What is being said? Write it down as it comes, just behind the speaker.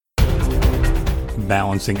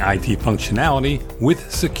balancing IT functionality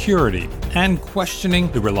with security, and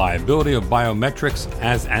questioning the reliability of biometrics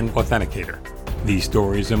as an authenticator. These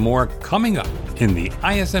stories and more coming up in the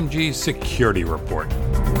ISMG Security Report.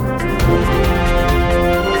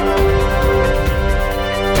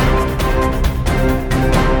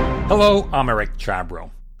 Hello, I'm Eric Chabrow.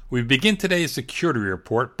 We begin today's security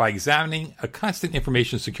report by examining a constant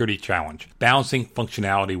information security challenge, balancing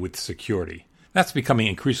functionality with security. That's becoming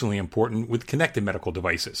increasingly important with connected medical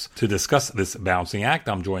devices. To discuss this balancing act,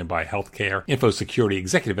 I'm joined by Healthcare Info Security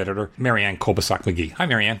Executive Editor, Marianne Kolbasuk-McGee. Hi,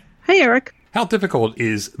 Marianne. Hi, Eric. How difficult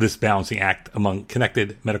is this balancing act among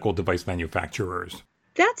connected medical device manufacturers?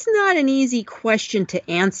 That's not an easy question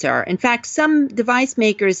to answer. In fact, some device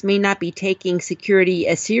makers may not be taking security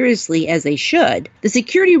as seriously as they should. The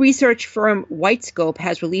security research firm Whitescope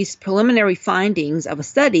has released preliminary findings of a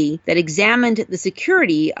study that examined the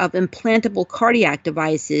security of implantable cardiac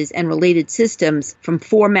devices and related systems from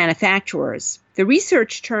 4 manufacturers. The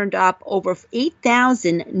research turned up over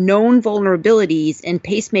 8,000 known vulnerabilities in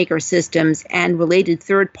pacemaker systems and related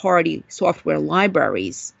third-party software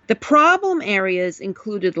libraries. The problem areas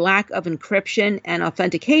included lack of encryption and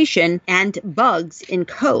authentication and bugs in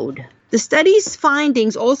code. The study's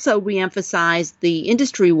findings also reemphasized the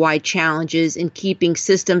industry-wide challenges in keeping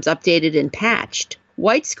systems updated and patched.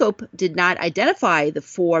 Whitescope did not identify the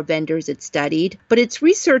 4 vendors it studied, but its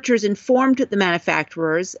researchers informed the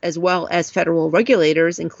manufacturers, as well as federal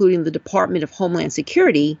regulators, including the Department of Homeland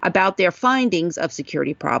Security, about their findings of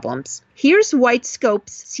security problems. Here's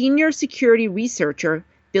Whitescope's senior security researcher,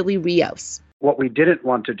 Billy Rios. What we didn't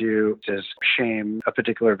want to do is shame a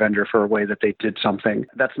particular vendor for a way that they did something.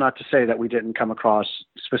 That's not to say that we didn't come across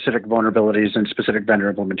specific vulnerabilities and specific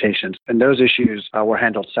vendor implementations. And those issues were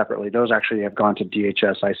handled separately. Those actually have gone to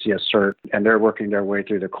DHS ICS CERT, and they're working their way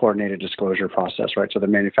through the coordinated disclosure process, right? So the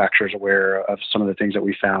manufacturer is aware of some of the things that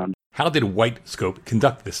we found. How did Whitescope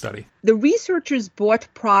conduct this study? The researchers bought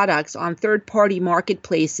products on third-party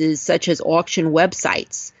marketplaces such as auction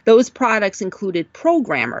websites. Those products included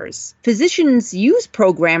programmers. Physicians use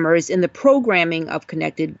programmers in the programming of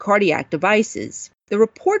connected cardiac devices. The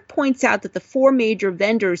report points out that the 4 major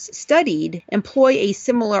vendors studied employ a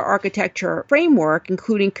similar architecture framework,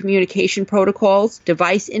 including communication protocols,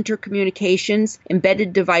 device intercommunications,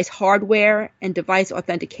 embedded device hardware, and device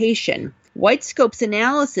authentication. Whitescope's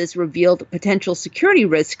analysis revealed potential security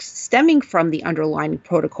risks stemming from the underlying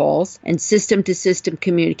protocols and system-to-system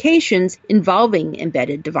communications involving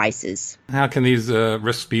embedded devices. How can these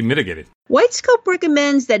risks be mitigated? Whitescope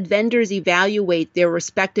recommends that vendors evaluate their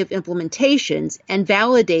respective implementations and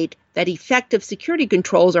validate that effective security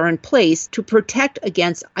controls are in place to protect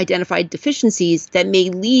against identified deficiencies that may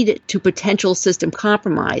lead to potential system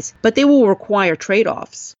compromise, but they will require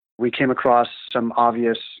trade-offs. We came across some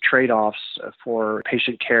obvious trade-offs for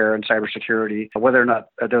patient care and cybersecurity. Whether or not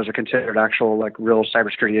those are considered actual, real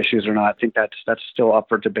cybersecurity issues or not, I think that's still up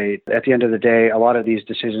for debate. At the end of the day, a lot of these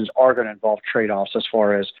decisions are going to involve trade-offs as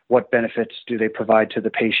far as what benefits do they provide to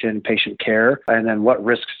the patient care, and then what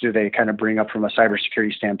risks do they kind of bring up from a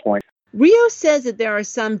cybersecurity standpoint. Rio says that there are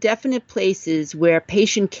some definite places where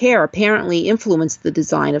patient care apparently influenced the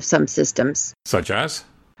design of some systems. Such as?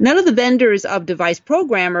 None of the vendors of device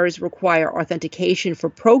programmers require authentication for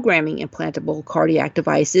programming implantable cardiac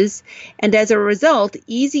devices, and as a result,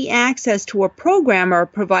 easy access to a programmer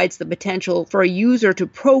provides the potential for a user to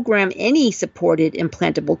program any supported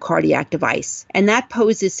implantable cardiac device, and that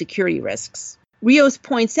poses security risks. Rios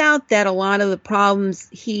points out that a lot of the problems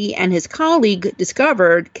he and his colleague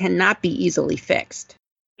discovered cannot be easily fixed.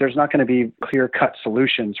 There's not going to be clear-cut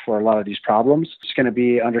solutions for a lot of these problems. It's going to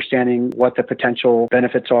be understanding what the potential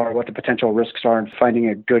benefits are, what the potential risks are, and finding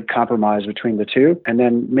a good compromise between the two, and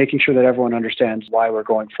then making sure that everyone understands why we're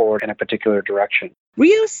going forward in a particular direction.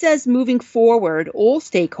 Rios says moving forward, all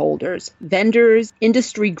stakeholders, vendors,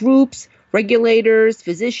 industry groups, regulators,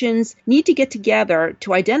 physicians need to get together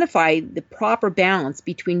to identify the proper balance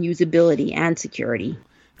between usability and security.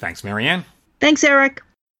 Thanks, Marianne. Thanks, Eric.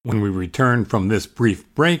 When we return from this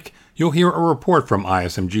brief break, you'll hear a report from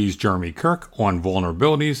ISMG's Jeremy Kirk on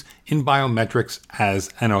vulnerabilities in biometrics as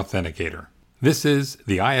an authenticator. This is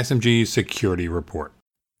the ISMG Security Report.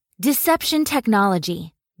 Deception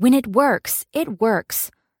technology. When it works, it works.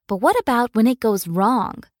 But what about when it goes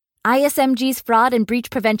wrong? ISMG's Fraud and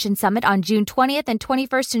Breach Prevention Summit on June 20th and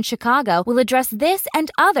 21st in Chicago will address this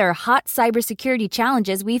and other hot cybersecurity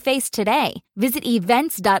challenges we face today. Visit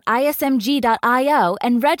events.ismg.io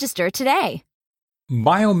and register today.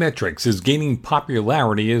 Biometrics is gaining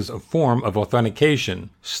popularity as a form of authentication.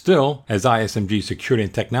 Still, as ISMG Security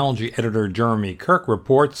and Technology editor Jeremy Kirk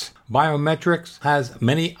reports, biometrics has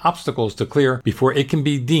many obstacles to clear before it can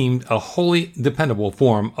be deemed a wholly dependable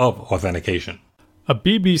form of authentication. A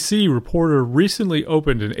BBC reporter recently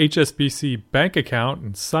opened an HSBC bank account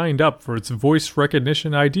and signed up for its voice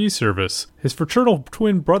recognition ID service. His fraternal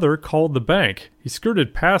twin brother called the bank. He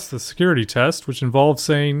skirted past the security test, which involved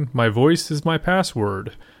saying, "My voice is my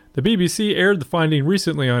password." The BBC aired the finding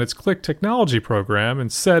recently on its Click Technology program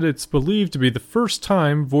and said it's believed to be the first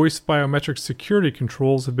time voice biometric security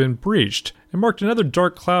controls have been breached, and marked another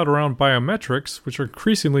dark cloud around biometrics, which are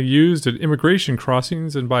increasingly used at immigration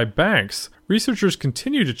crossings and by banks. Researchers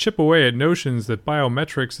continue to chip away at notions that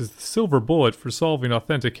biometrics is the silver bullet for solving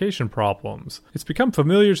authentication problems. It's become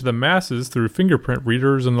familiar to the masses through fingerprint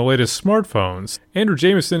readers and the latest smartphones. Andrew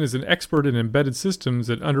Jameson is an expert in embedded systems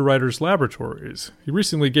at Underwriters Laboratories. He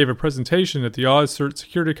recently gave a presentation at the AusCert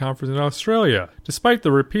Security Conference in Australia. Despite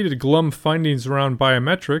the repeated glum findings around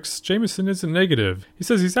biometrics, Jameson isn't negative. He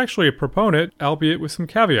says he's actually a proponent, albeit with some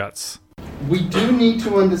caveats. We do need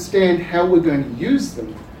to understand how we're going to use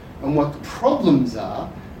them and what the problems are,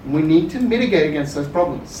 and we need to mitigate against those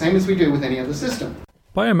problems, same as we do with any other system.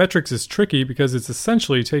 Biometrics is tricky because it's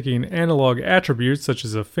essentially taking analog attributes such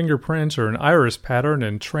as a fingerprint or an iris pattern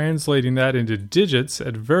and translating that into digits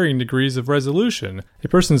at varying degrees of resolution. A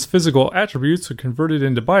person's physical attributes are converted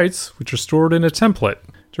into bytes, which are stored in a template.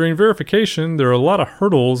 During verification, there are a lot of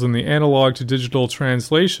hurdles in the analog to digital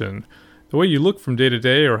translation. The way you look from day to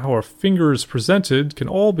day or how a finger is presented can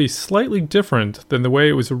all be slightly different than the way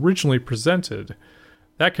it was originally presented.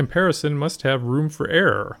 That comparison must have room for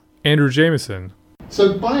error. Andrew Jameson.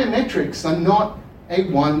 So biometrics are not a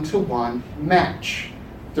one-to-one match.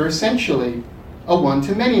 They're essentially a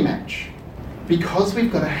one-to-many match. Because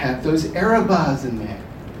we've got to have those error bars in there.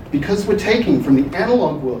 Because we're taking from the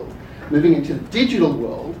analog world, moving into the digital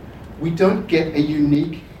world, we don't get a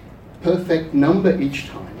unique, perfect number each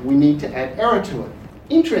time. We need to add error to it.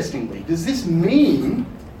 Interestingly, does this mean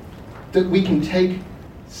that we can take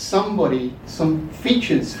some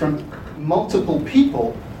features from multiple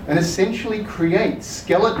people and essentially create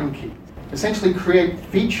skeleton keys, essentially create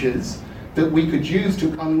features that we could use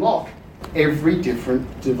to unlock every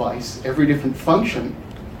different device, every different function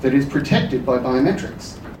that is protected by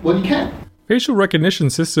biometrics? Well, you can. Facial recognition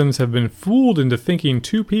systems have been fooled into thinking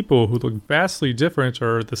two people who look vastly different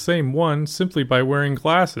are the same one simply by wearing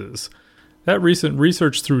glasses. That recent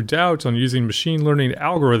research threw doubt on using machine learning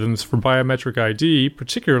algorithms for biometric ID,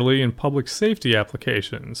 particularly in public safety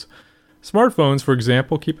applications. Smartphones, for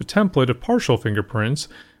example, keep a template of partial fingerprints,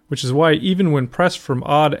 which is why even when pressed from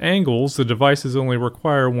odd angles, the devices only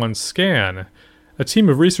require one scan. A team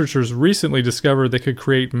of researchers recently discovered they could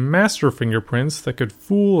create master fingerprints that could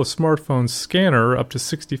fool a smartphone scanner up to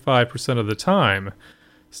 65% of the time.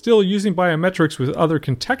 Still, using biometrics with other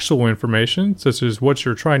contextual information, such as what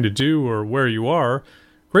you're trying to do or where you are,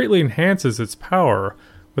 greatly enhances its power.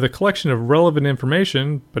 With a collection of relevant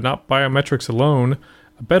information, but not biometrics alone,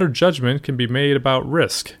 a better judgment can be made about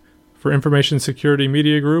risk. For Information Security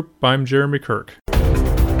Media Group, I'm Jeremy Kirk.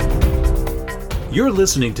 You're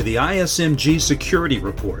listening to the ISMG Security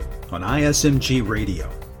Report on ISMG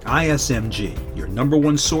Radio. ISMG, your number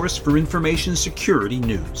one source for information security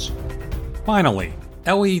news. Finally,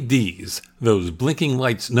 LEDs, those blinking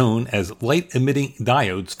lights known as light-emitting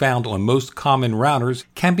diodes found on most common routers,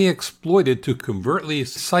 can be exploited to covertly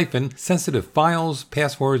siphon sensitive files,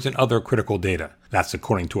 passwords, and other critical data. That's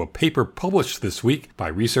according to a paper published this week by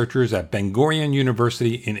researchers at Ben Gurion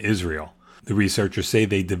University in Israel. The researchers say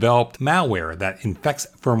they developed malware that infects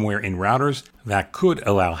firmware in routers that could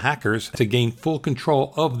allow hackers to gain full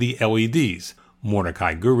control of the LEDs.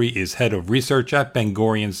 Mordecai Guri is head of research at Ben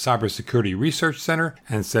Gurion's Cybersecurity Research Center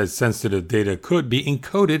and says sensitive data could be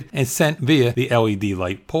encoded and sent via the LED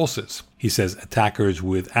light pulses. He says attackers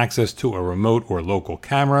with access to a remote or local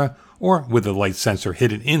camera or with a light sensor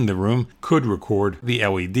hidden in the room could record the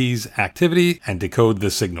LED's activity and decode the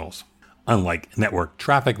signals. Unlike network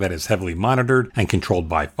traffic that is heavily monitored and controlled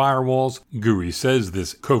by firewalls, Guri says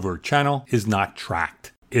this covert channel is not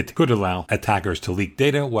tracked. It could allow attackers to leak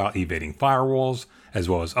data while evading firewalls, as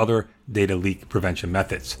well as other data leak prevention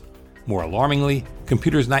methods. More alarmingly,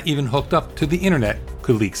 computers not even hooked up to the internet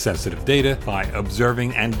could leak sensitive data by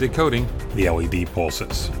observing and decoding the LED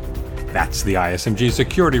pulses. That's the ISMG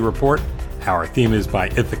Security Report. Our theme is by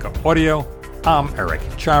Ithaca Audio. I'm Eric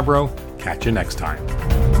Chabrow. Catch you next time.